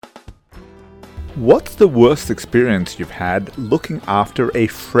What's the worst experience you've had looking after a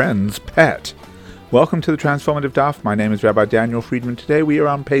friend's pet? Welcome to the Transformative Daf. My name is Rabbi Daniel Friedman. Today we are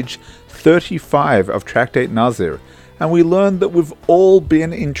on page 35 of Tractate Nazir, and we learned that we've all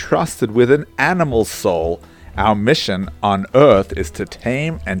been entrusted with an animal soul. Our mission on earth is to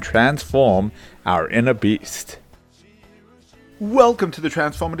tame and transform our inner beast. Welcome to the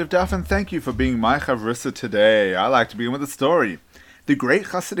Transformative Daf, and thank you for being my chavrissa today. I like to begin with a story. The great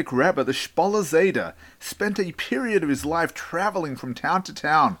Hasidic Rebbe, the Shpoler Zayda, spent a period of his life traveling from town to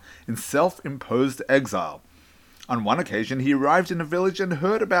town in self-imposed exile. On one occasion, he arrived in a village and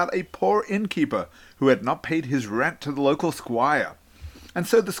heard about a poor innkeeper who had not paid his rent to the local squire. And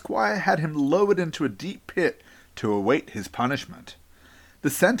so the squire had him lowered into a deep pit to await his punishment. The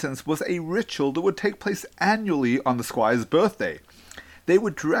sentence was a ritual that would take place annually on the squire's birthday. They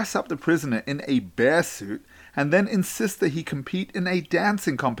would dress up the prisoner in a bear suit and then insist that he compete in a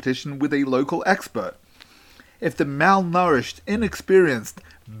dancing competition with a local expert. If the malnourished, inexperienced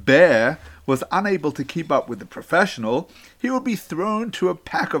bear was unable to keep up with the professional, he would be thrown to a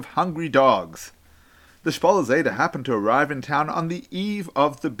pack of hungry dogs. The Shpoler Zayda happened to arrive in town on the eve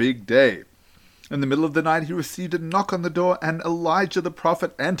of the big day. In the middle of the night he received a knock on the door, and Elijah the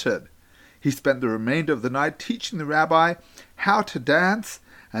prophet entered. He spent the remainder of the night teaching the rabbi how to dance,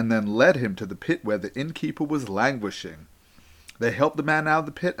 and then led him to the pit where the innkeeper was languishing. They helped the man out of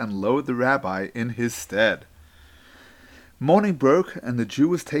the pit and lowered the rabbi in his stead. Morning broke, and the Jew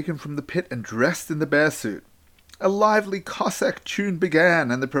was taken from the pit and dressed in the bear suit. A lively Cossack tune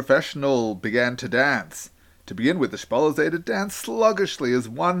began, and the professional began to dance. To begin with, the Shpoler Zayda danced sluggishly as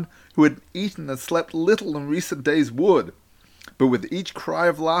one who had eaten and slept little in recent days would. But with each cry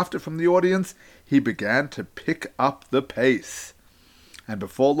of laughter from the audience, he began to pick up the pace. And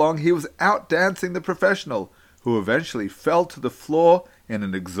before long he was out dancing the professional, who eventually fell to the floor in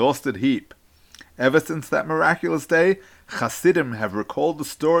an exhausted heap. Ever since that miraculous day, Hasidim have recalled the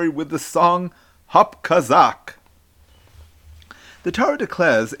story with the song Hop Kazak. The Torah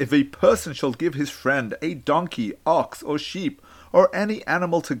declares, if a person shall give his friend a donkey, ox, or sheep, or any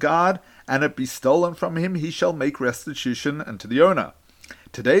animal to guard, and it be stolen from him, he shall make restitution unto the owner.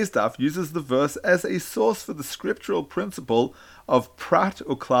 Today's daf uses the verse as a source for the scriptural principle of prat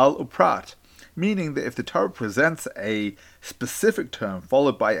uklal uprat, meaning that if the Torah presents a specific term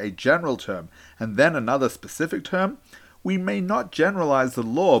followed by a general term and then another specific term, we may not generalize the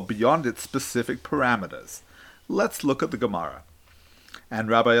law beyond its specific parameters. Let's look at the Gemara. And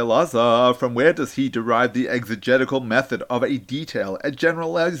Rabbi Elazar, from where does he derive the exegetical method of a detail, a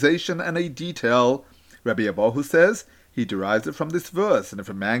generalization, and a detail? Rabbi Abahu says he derives it from this verse, and if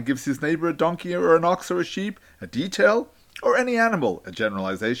a man gives his neighbor a donkey or an ox or a sheep, a detail, or any animal, a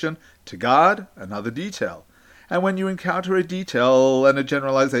generalization, to guard, another detail. And when you encounter a detail and a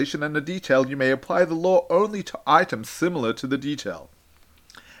generalization and a detail, you may apply the law only to items similar to the detail.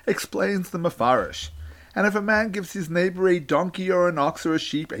 Explains the Mefarish. And if a man gives his neighbor a donkey or an ox or a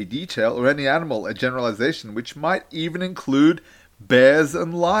sheep, a detail, or any animal, a generalization, which might even include bears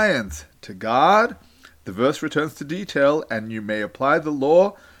and lions, to guard, the verse returns to detail, and you may apply the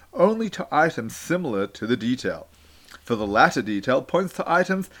law only to items similar to the detail. For the latter detail points to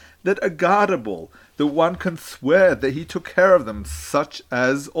items that are guardable, that one can swear that he took care of them, such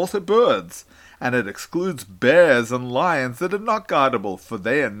as also birds, and it excludes bears and lions that are not guardable, for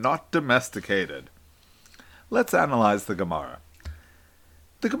they are not domesticated. Let's analyze the Gemara.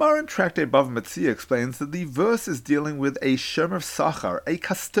 The Gemara in Tractate Bava Metzia explains that the verse is dealing with a shomer sachar, a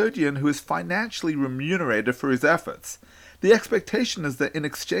custodian who is financially remunerated for his efforts. The expectation is that in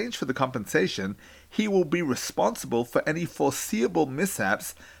exchange for the compensation, he will be responsible for any foreseeable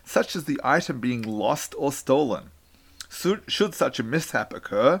mishaps, such as the item being lost or stolen. Should such a mishap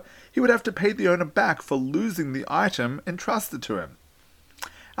occur, he would have to pay the owner back for losing the item entrusted to him.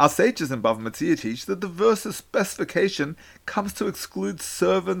 Our sages in Bava Metzia teach that the verse's specification comes to exclude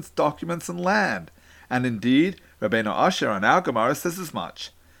servants, documents, and land, and indeed, Rabbeinu Asher on our Gemara says as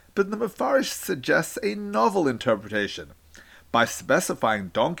much. But the Mefarish suggests a novel interpretation. By specifying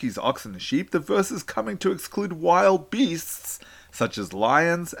donkeys, oxen, and sheep, the verse is coming to exclude wild beasts, such as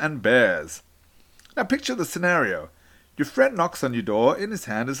lions and bears. Now picture the scenario. Your friend knocks on your door, in his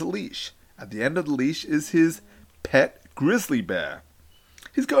hand is a leash. At the end of the leash is his pet grizzly bear.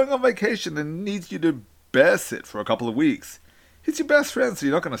 He's going on vacation and needs you to bear sit for a couple of weeks. He's your best friend, so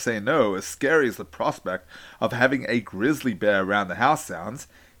you're not going to say no, as scary as the prospect of having a grizzly bear around the house sounds.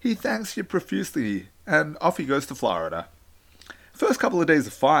 He thanks you profusely, and off he goes to Florida. First couple of days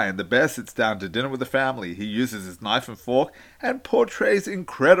are fine. The bear sits down to dinner with the family. He uses his knife and fork and portrays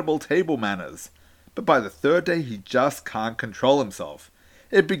incredible table manners. But by the third day, he just can't control himself.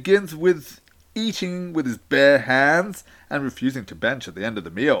 It begins with eating with his bare hands and refusing to bench at the end of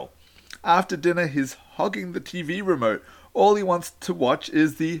the meal. After dinner, he's hogging the TV remote. All he wants to watch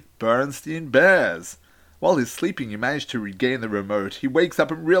is the Bernstein Bears. While he's sleeping, you manage to regain the remote. He wakes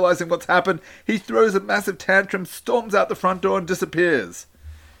up and realizing what's happened, he throws a massive tantrum, storms out the front door and disappears.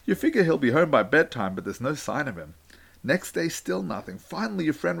 You figure he'll be home by bedtime, but there's no sign of him. Next day, still nothing. Finally,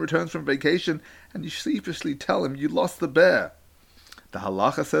 your friend returns from vacation and you sheepishly tell him you lost the bear. The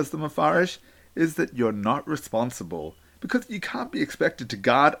halacha, says the Mefarish, is that you're not responsible because you can't be expected to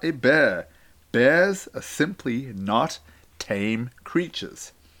guard a bear. Bears are simply not tame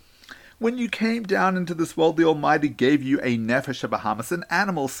creatures. When you came down into this world, the Almighty gave you a nefesh habahamis, an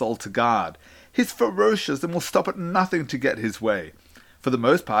animal soul to guard. He's ferocious and will stop at nothing to get his way. For the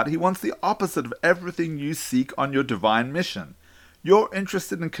most part, he wants the opposite of everything you seek on your divine mission. You're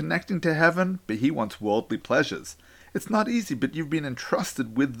interested in connecting to heaven, but he wants worldly pleasures. It's not easy, but you've been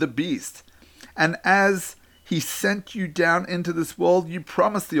entrusted with the beast. And as he sent you down into this world, you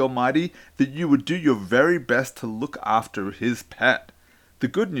promised the Almighty that you would do your very best to look after his pet. The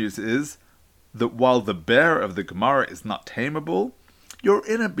good news is that while the bear of the Gemara is not tameable, your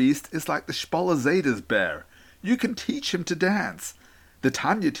inner beast is like the Shpola Zeta's bear. You can teach him to dance. The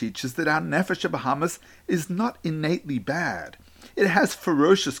Tanya teaches that our nefesh habahamis is not innately bad. It has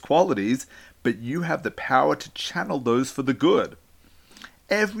ferocious qualities, but you have the power to channel those for the good.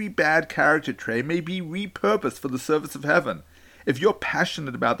 Every bad character trait may be repurposed for the service of heaven. If you're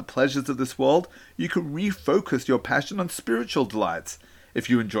passionate about the pleasures of this world, you can refocus your passion on spiritual delights. If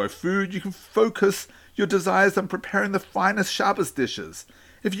you enjoy food, you can focus your desires on preparing the finest Shabbos dishes.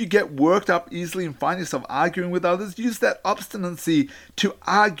 If you get worked up easily and find yourself arguing with others, use that obstinacy to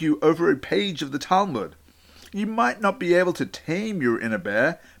argue over a page of the Talmud. You might not be able to tame your inner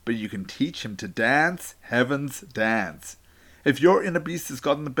bear, but you can teach him to dance heaven's dance. If your inner beast has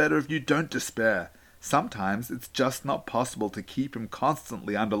gotten the better of you, don't despair. Sometimes it's just not possible to keep him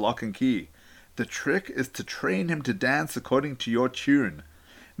constantly under lock and key. The trick is to train him to dance according to your tune.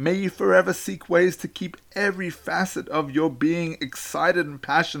 May you forever seek ways to keep every facet of your being excited and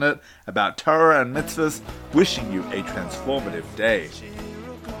passionate about Torah and mitzvahs, wishing you a transformative day.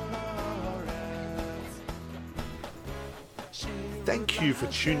 Thank you for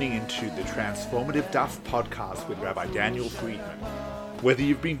tuning into the Transformative Daf podcast with Rabbi Daniel Friedman. Whether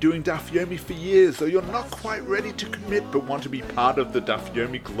you've been doing Daf Yomi for years or you're not quite ready to commit but want to be part of the Daf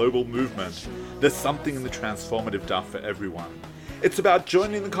Yomi global movement, there's something in the Transformative Daf for everyone. It's about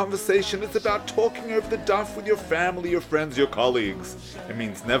joining the conversation. It's about talking over the Daf with your family, your friends, your colleagues. It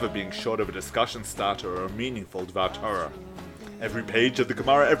means never being short of a discussion starter or a meaningful Dvar Torah. Every page of the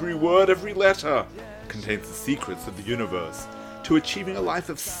Gemara, every word, every letter contains the secrets of the universe. To achieving a life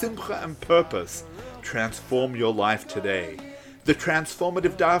of simcha and purpose, transform your life today. The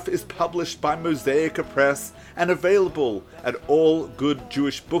Transformative Daf is published by Mosaica Press and available at all good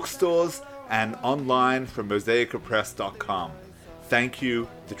Jewish bookstores and online from mosaicapress.com. Thank you,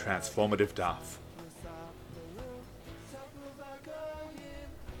 the Transformative Daf.